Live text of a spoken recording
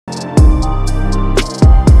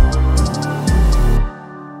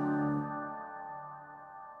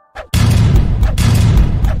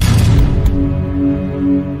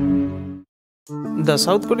The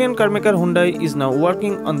South Korean carmaker Hyundai is now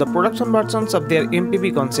working on the production versions of their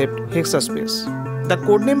MPV concept Hexa Space. The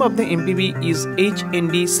codename of the MPV is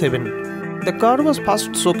HND7. The car was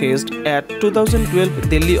first showcased at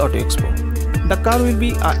 2012 Delhi Auto Expo. The car will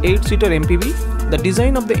be a 8-seater MPV. The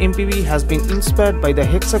design of the MPV has been inspired by the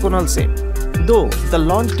hexagonal shape. Though the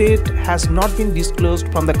launch date has not been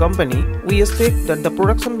disclosed from the company, we expect that the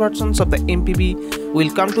production versions of the MPV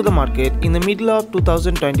will come to the market in the middle of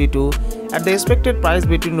 2022 at the expected price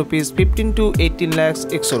between Rs 15 to 18 lakhs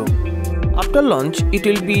ex-showroom. After launch, it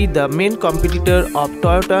will be the main competitor of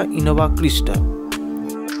Toyota Innova Krista.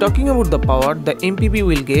 Talking about the power, the MPV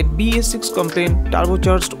will get BS6 compliant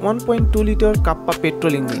turbocharged 1.2-liter Kappa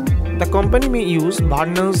petrol engine. The company may use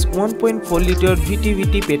Vernon's 1.4-liter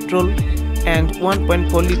VTVT petrol and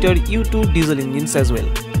 1.4-liter U2 diesel engines as well.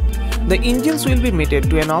 The engines will be mated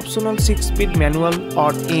to an optional 6-speed manual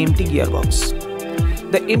or AMT gearbox.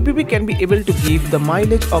 The MPV can be able to give the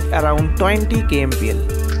mileage of around 20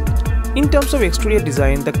 kmpl. In terms of exterior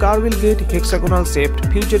design, the car will get hexagonal-shaped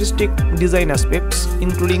futuristic design aspects,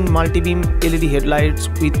 including multi-beam LED headlights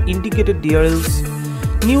with indicated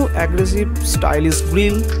DRLs, new aggressive stylish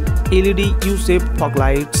grille, LED U-shaped fog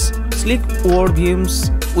lights, sleek over beams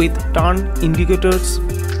with turn indicators,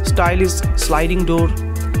 stylish sliding door,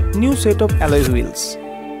 new set of alloy wheels.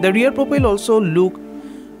 The rear profile also look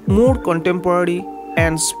more contemporary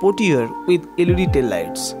and sportier with LED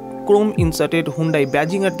taillights, chrome inserted Hyundai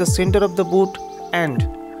badging at the center of the boot, and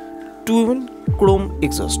twin chrome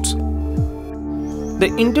exhausts. The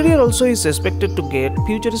interior also is expected to get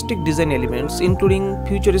futuristic design elements, including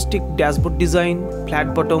futuristic dashboard design,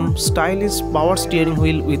 flat bottom, stylish power steering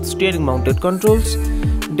wheel with steering mounted controls,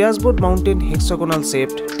 dashboard mounted hexagonal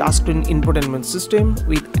shaped touchscreen infotainment system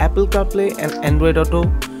with Apple CarPlay and Android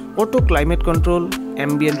Auto climate control,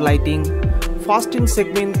 ambient lighting, first in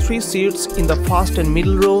segment 3 seats in the first and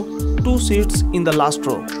middle row, 2 seats in the last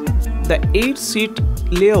row. The 8-seat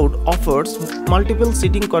layout offers multiple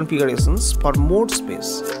seating configurations for more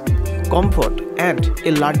space, comfort and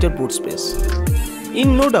a larger boot space.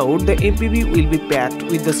 In no doubt, the MPV will be packed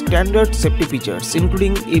with the standard safety features,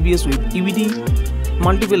 including ABS with EBD,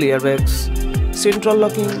 multiple airbags, central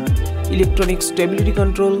locking, electronic stability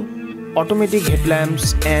control, automatic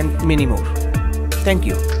headlamps and many more. Thank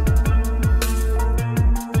you.